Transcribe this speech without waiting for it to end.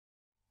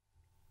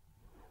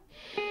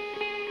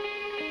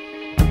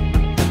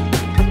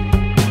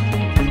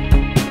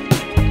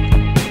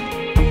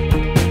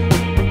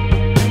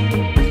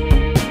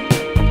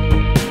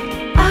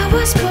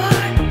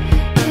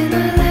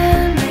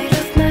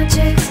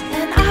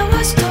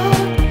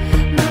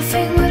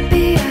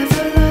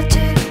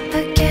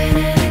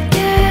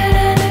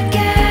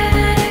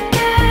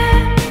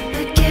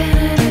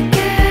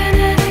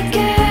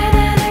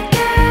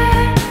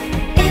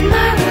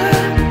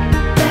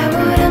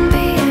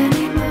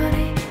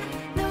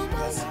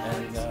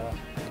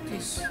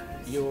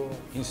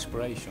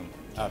inspiration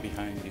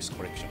behind this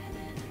collection?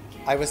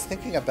 I was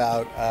thinking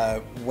about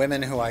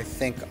women who I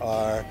think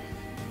are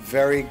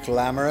very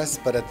glamorous,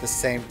 but at the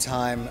same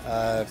time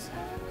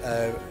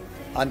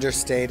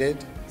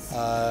understated.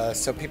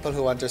 So people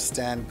who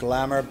understand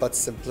glamour but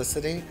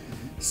simplicity.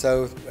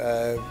 So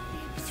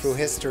through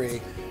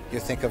history, you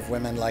think of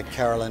women like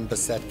Carolyn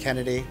Bessette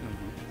Kennedy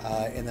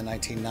in the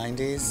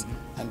 1990s,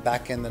 and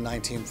back in the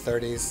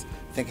 1930s,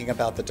 thinking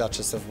about the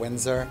Duchess of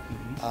Windsor.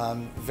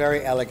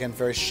 Very elegant,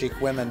 very chic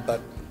women,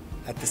 but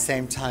at the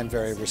same time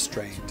very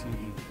restrained.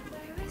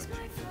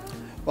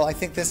 Well, I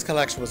think this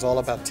collection was all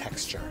about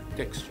texture.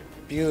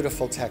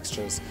 Beautiful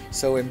textures.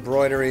 So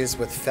embroideries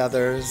with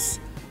feathers.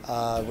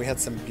 We had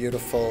some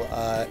beautiful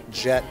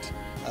jet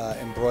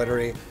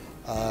embroidery,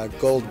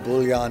 gold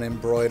bullion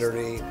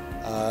embroidery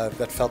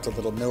that felt a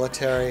little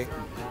military.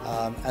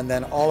 And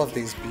then all of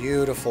these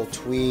beautiful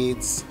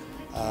tweeds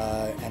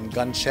and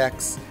gun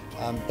checks,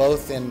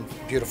 both in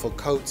beautiful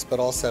coats, but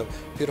also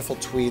beautiful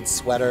tweed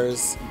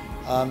sweaters,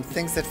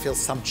 things that feel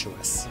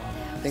sumptuous,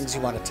 things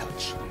you want to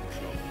touch.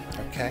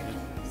 Okay?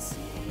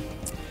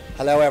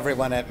 Hello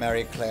everyone at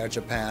Marie Claire,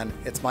 Japan.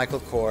 It's Michael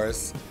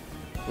Kors.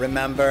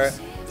 Remember,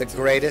 the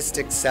greatest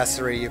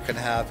accessory you can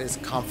have is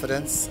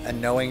confidence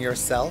and knowing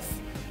yourself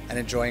and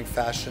enjoying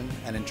fashion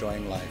and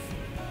enjoying life.